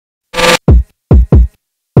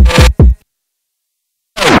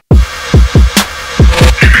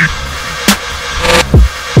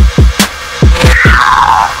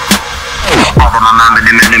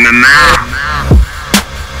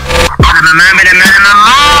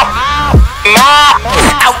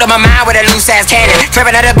Out of my mind with a loose ass cannon.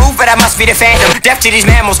 Tripping out the booth, but I must be the phantom. Deaf to these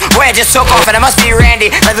mammals, boy I just took off and I must be Randy.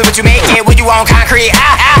 Love it what you make it when you on concrete.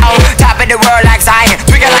 Ow, ow, top of the world like Zion.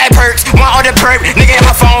 Tweaking like perks, one on the perk. Nigga in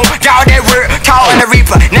my phone, got all that work. Call on the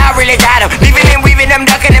reaper, now I really got him. Leaving and weaving them,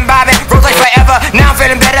 ducking and bobbing. Roachlife forever, now I'm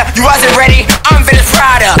feeling better. You wasn't ready, I'm feeling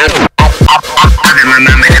prouder.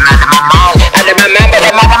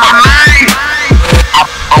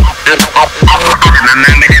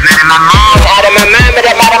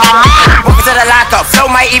 Welcome to the lockup, flow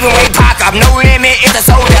might even wake pop up. No limit, it's a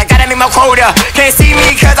soldier, gotta make my quota. Can't see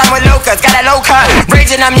me cause I'm with locust, got a low cut.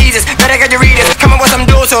 Raging, I'm Jesus, better get your readers. Coming with some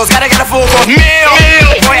dual souls, gotta get a full course meal.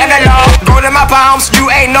 Boy, I'm the law, gold in my palms. You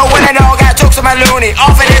ain't no one at all, got jokes on my loony.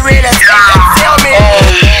 Off of the realest, tell me.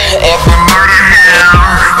 If you murder hell,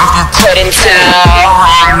 if you couldn't tell,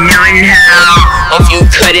 I'm new in hell. If you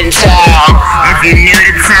couldn't tell, if you knew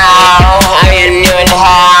to tell, I am new in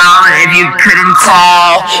hell. If you couldn't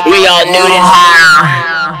tell, we all new in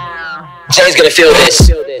hell. Jay's gonna feel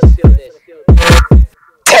this.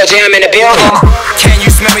 Tell Jay I'm in the building. Can you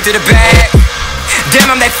smell me through the bag?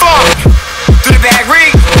 Damn, I'm that funk. Through the bag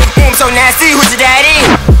reek. Ooh, I'm so nasty, who's your daddy?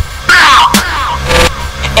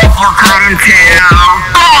 If you couldn't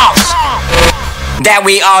tell, that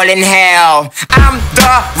we all in hell. I'm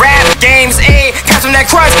the rap game's A. Comes from that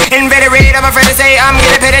crust, invented red. I'm afraid to say I'm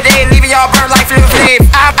getting paid today, leaving y'all burn like flavor flav.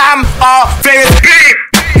 I'm all flavors.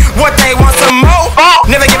 What they want some more?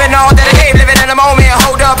 Never giving all that I gave, living in the moment.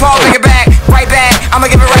 Hold up, Paul, bring it back, right back. I'ma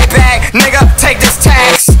give it right back, nigga. Take this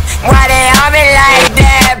tax. Why they on me like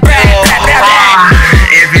that?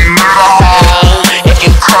 if you murder hell, if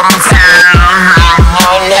you couldn't tell, I'm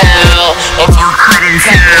new in hell. If you couldn't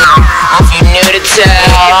tell, if you knew to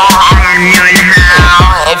tell, I am new in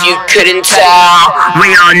hell. If you couldn't tell,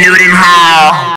 we all new in hell.